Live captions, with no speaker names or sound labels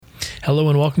Hello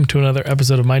and welcome to another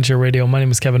episode of Mindshare Radio. My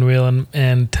name is Kevin Whelan,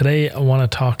 and today I want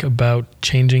to talk about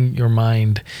changing your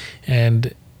mind.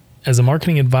 And as a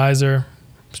marketing advisor,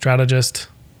 strategist,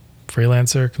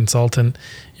 freelancer, consultant,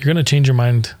 you're going to change your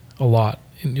mind a lot.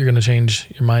 You're going to change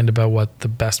your mind about what the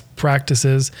best practice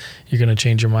is. You're going to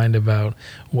change your mind about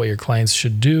what your clients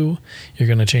should do. You're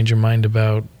going to change your mind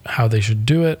about how they should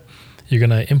do it. You're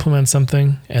going to implement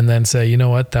something and then say, you know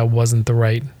what, that wasn't the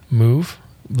right move.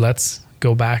 Let's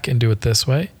go back and do it this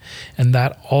way. And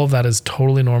that all of that is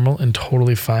totally normal and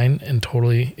totally fine and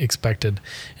totally expected.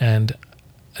 And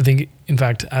I think, in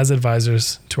fact, as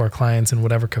advisors to our clients in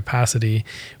whatever capacity,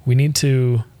 we need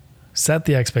to set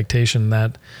the expectation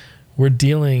that we're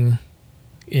dealing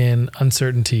in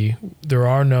uncertainty. There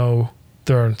are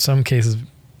in some cases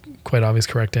quite obvious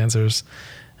correct answers.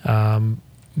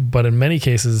 But in many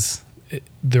cases,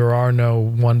 there are no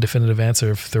one definitive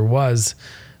answer. If there was,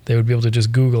 they would be able to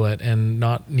just Google it and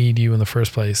not need you in the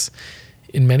first place.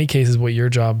 In many cases, what your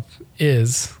job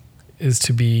is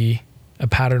to be a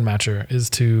pattern matcher, is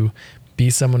to be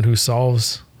someone who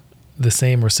solves the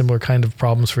same or similar kind of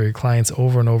problems for your clients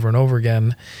over and over and over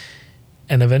again,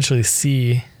 and eventually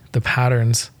see the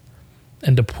patterns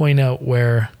and to point out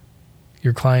where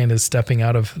your client is stepping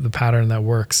out of the pattern that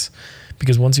works.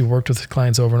 Because once you've worked with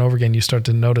clients over and over again, you start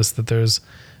to notice that there's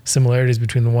similarities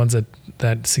between the ones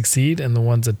that succeed and the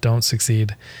ones that don't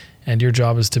succeed. And your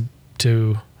job is to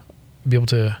be able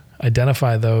to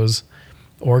identify those,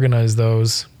 organize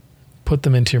those, put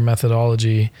them into your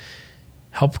methodology,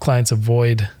 help clients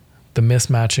avoid the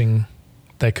mismatching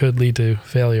that could lead to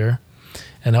failure,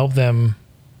 and help them,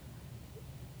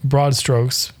 broad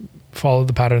strokes, follow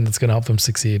the pattern that's going to help them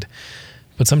succeed.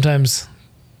 But sometimes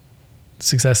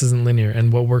success isn't linear,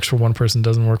 and what works for one person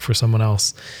doesn't work for someone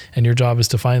else. And your job is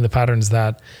to find the patterns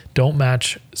that don't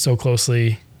match so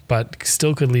closely, but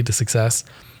still could lead to success,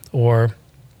 or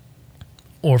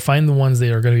find the ones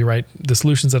that are going to be right, the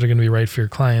solutions that are going to be right for your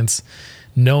clients,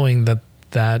 knowing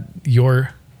that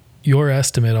your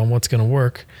estimate on what's going to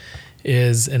work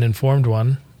is an informed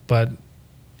one, but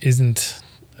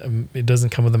it doesn't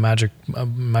come with a magic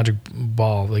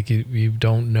ball. Like you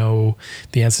don't know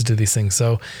the answer to these things.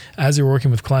 So as you're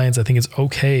working with clients, I think it's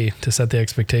okay to set the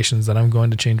expectations that I'm going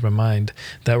to change my mind,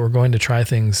 that we're going to try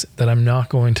things, that I'm not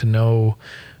going to know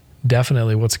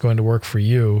definitely what's going to work for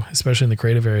you, especially in the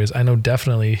creative areas. I know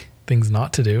definitely things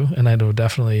not to do, and I know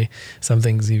definitely some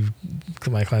things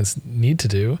my clients need to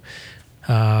do.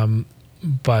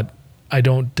 But I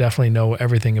don't definitely know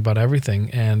everything about everything,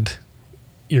 and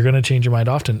you're going to change your mind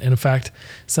often. And in fact,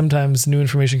 sometimes new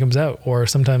information comes out, or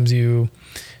sometimes you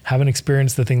haven't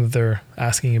experienced the thing that they're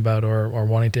asking about or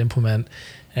wanting to implement,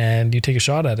 and you take a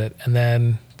shot at it. And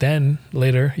then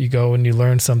later you go and you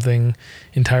learn something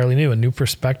entirely new, a new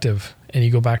perspective. And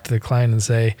you go back to the client and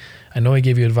say, I know I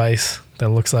gave you advice that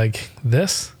looks like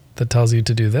this, that tells you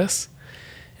to do this,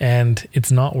 and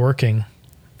it's not working,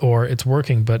 or it's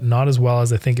working, but not as well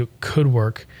as I think it could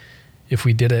work if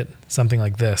we did it something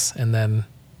like this, and then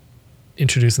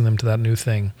introducing them to that new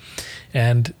thing.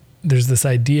 And there's this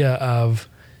idea of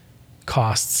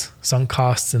costs, sunk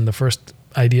costs in the first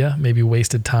idea, maybe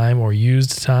wasted time or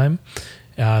used time.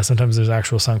 Sometimes there's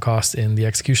actual sunk costs in the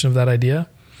execution of that idea.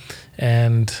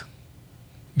 And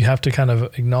you have to kind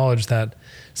of acknowledge that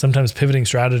sometimes pivoting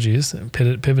strategies,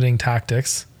 pivoting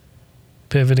tactics,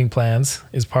 pivoting plans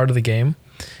is part of the game,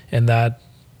 and that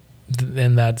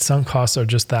sunk costs are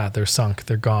just that. They're sunk,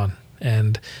 they're gone.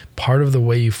 And part of the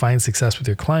way you find success with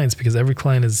your clients, because every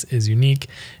client is unique,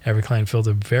 every client fills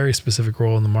a very specific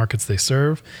role in the markets they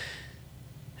serve.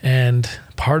 And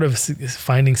part of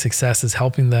finding success is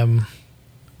helping them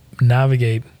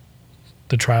navigate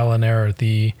the trial and error,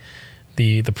 the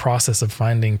process of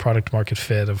finding product market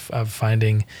fit, of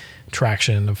finding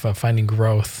traction, of finding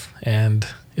growth. And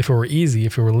if it were easy,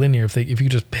 if it were linear, if you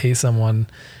could just pay someone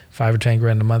 $5 or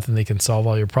 $10,000 a month and they can solve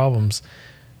all your problems,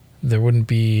 there wouldn't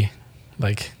be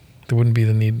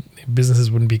the need. Businesses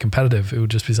wouldn't be competitive. It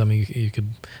would just be something you could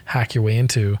hack your way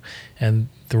into. And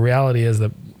the reality is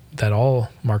that all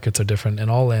markets are different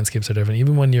and all landscapes are different.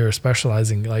 Even when you're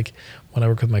specializing, like when I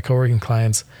work with my co-working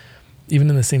clients, even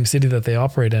in the same city that they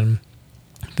operate in,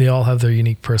 they all have their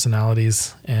unique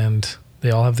personalities, and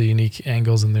they all have the unique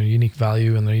angles and their unique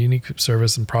value and their unique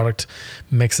service and product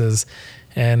mixes.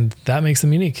 And that makes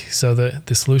them unique. So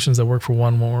the solutions that work for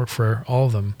one won't work for all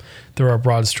of them. There are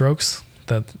broad strokes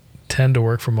that tend to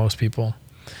work for most people.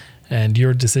 And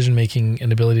your decision-making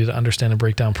and ability to understand and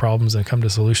break down problems and come to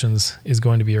solutions is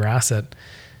going to be your asset.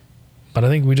 But I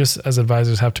think we just, as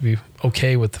advisors, have to be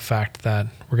okay with the fact that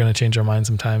we're going to change our minds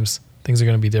sometimes. Things are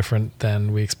going to be different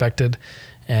than we expected.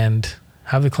 And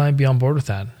have the client be on board with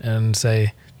that and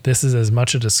say, this is as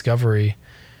much a discovery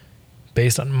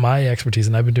based on my expertise.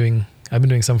 And I've been doing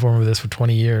some form of this for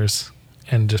 20 years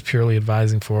and just purely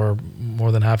advising for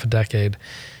more than half a decade.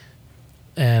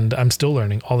 And I'm still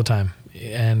learning all the time.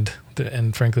 And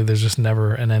frankly, there's just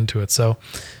never an end to it. So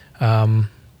I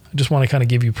just want to kind of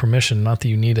give you permission, not that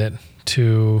you need it,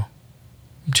 to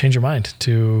change your mind,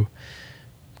 to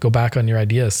go back on your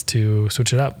ideas, to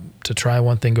switch it up, to try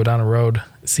one thing, go down a road,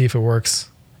 see if it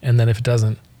works. And then if it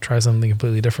doesn't, try something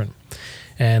completely different.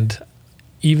 And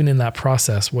even in that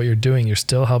process, what you're doing, you're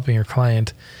still helping your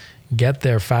client get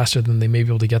there faster than they may be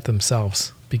able to get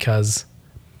themselves, because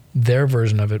their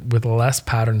version of it, with less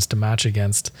patterns to match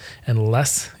against and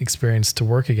less experience to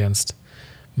work against,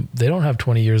 they don't have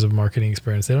 20 years of marketing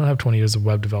experience. They don't have 20 years of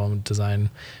web development, design,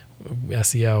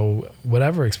 SEO,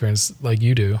 whatever experience like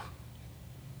you do.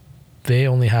 They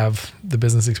only have the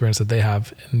business experience that they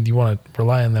have, and you want to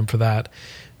rely on them for that,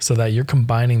 so that you're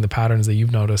combining the patterns that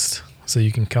you've noticed, so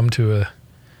you can come to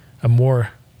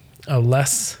a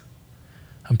less,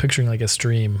 I'm picturing like a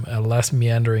stream, a less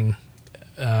meandering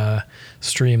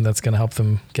stream that's going to help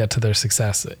them get to their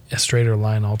success, a straighter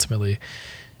line ultimately.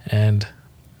 And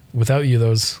without you,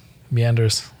 those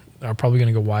meanders are probably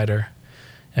going to go wider,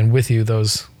 and with you,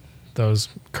 those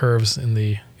curves in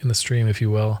the stream, if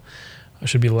you will,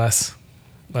 should be less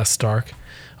stark.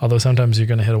 Although sometimes you're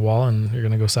going to hit a wall and you're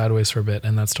going to go sideways for a bit,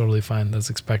 and that's totally fine. That's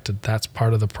expected. That's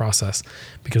part of the process,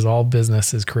 because all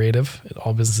business is creative.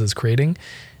 All business is creating,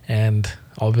 and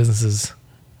all business is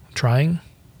trying,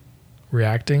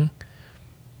 reacting,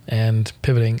 and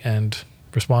pivoting and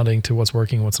responding to what's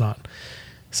working, what's not.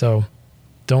 So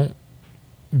don't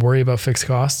worry about fixed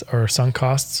costs, or sunk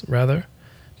costs rather.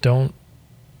 Don't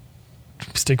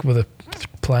stick with a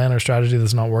plan or strategy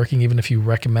that's not working, even if you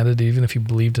recommended it, even if you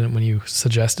believed in it when you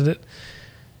suggested it.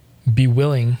 Be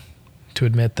willing to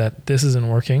admit that this isn't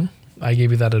working. I gave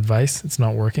you that advice. It's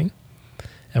not working.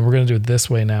 And we're going to do it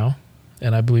this way now.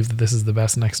 And I believe that this is the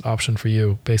best next option for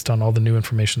you, based on all the new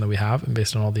information that we have and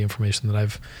based on all the information that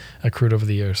I've accrued over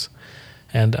the years.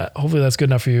 And hopefully that's good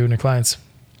enough for you and your clients.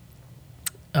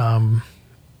 I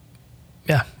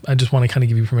just want to kind of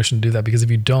give you permission to do that, because if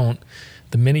you don't,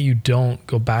 the minute you don't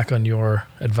go back on your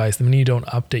advice, the minute you don't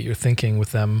update your thinking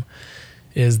with them,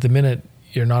 is the minute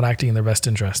you're not acting in their best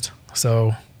interest.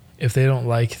 So if they don't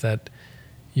like that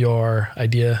your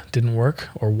idea didn't work,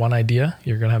 or one idea,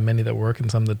 you're going to have many that work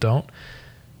and some that don't.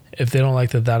 If they don't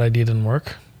like that idea didn't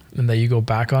work, and that you go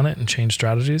back on it and change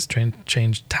strategies,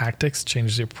 change tactics,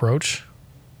 change the approach,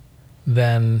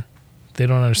 then they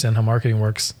don't understand how marketing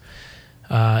works.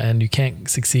 And you can't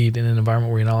succeed in an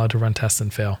environment where you're not allowed to run tests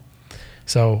and fail.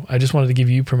 So I just wanted to give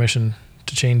you permission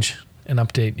to change and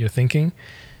update your thinking.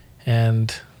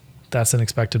 And that's an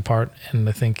expected part. And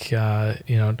I think,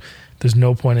 there's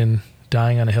no point in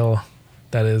dying on a hill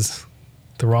that is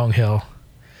the wrong hill,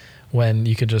 when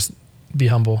you could just be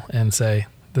humble and say,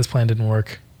 this plan didn't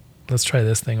work. Let's try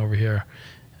this thing over here,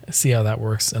 see how that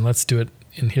works. And let's do it.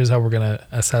 And here's how we're going to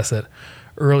assess it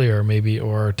earlier, maybe,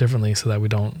 or differently, so that we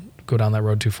don't go down that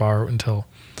road too far until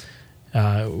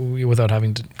without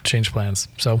having to change plans.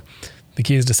 So the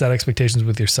key is to set expectations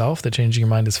with yourself, that changing your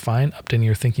mind is fine, updating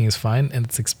your thinking is fine, and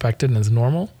it's expected and it's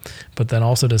normal. But then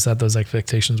also to set those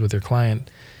expectations with your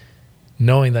client,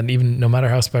 knowing that even no matter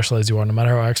how specialized you are, no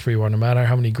matter how expert you are, no matter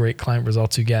how many great client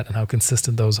results you get and how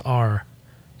consistent those are,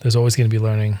 there's always going to be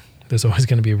learning. There's always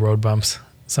going to be road bumps.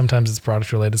 Sometimes it's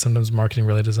product related, sometimes marketing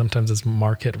related, sometimes it's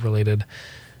market related,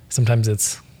 sometimes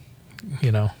it's,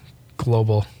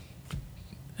 global,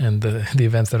 and the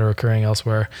events that are occurring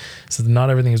elsewhere. So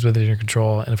not everything is within your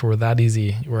control. And if it were that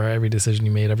easy, where every decision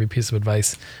you made, every piece of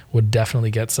advice would definitely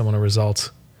get someone a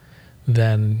result,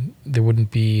 then there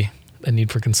wouldn't be a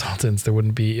need for consultants. There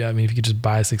wouldn't be, if you could just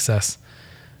buy success,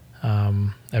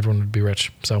 everyone would be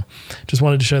rich. So just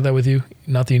wanted to share that with you.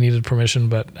 Not that you needed permission,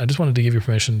 but I just wanted to give you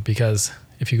permission, because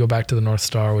if you go back to the North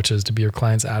Star, which is to be your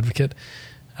client's advocate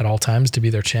at all times, to be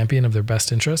their champion of their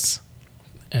best interests,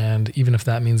 and even if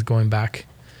that means going back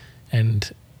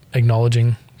and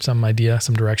acknowledging some idea,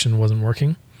 some direction wasn't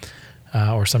working,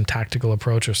 or some tactical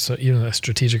approach, or even a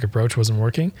strategic approach wasn't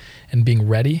working, and being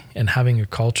ready and having a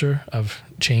culture of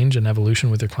change and evolution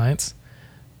with your clients,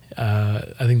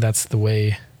 I think that's the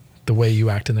way you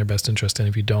act in their best interest. And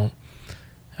if you don't,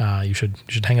 you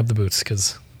should hang up the boots,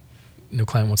 because no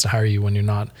client wants to hire you when you're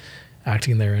not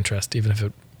acting in their interest, even if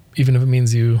it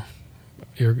means your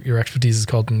expertise is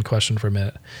called in question for a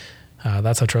minute.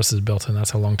 That's how trust is built, and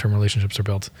that's how long-term relationships are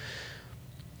built.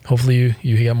 Hopefully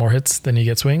you get more hits than you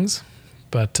get swings,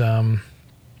 but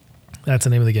that's the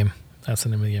name of the game.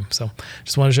 So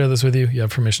just want to share this with you. You have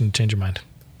permission to change your mind.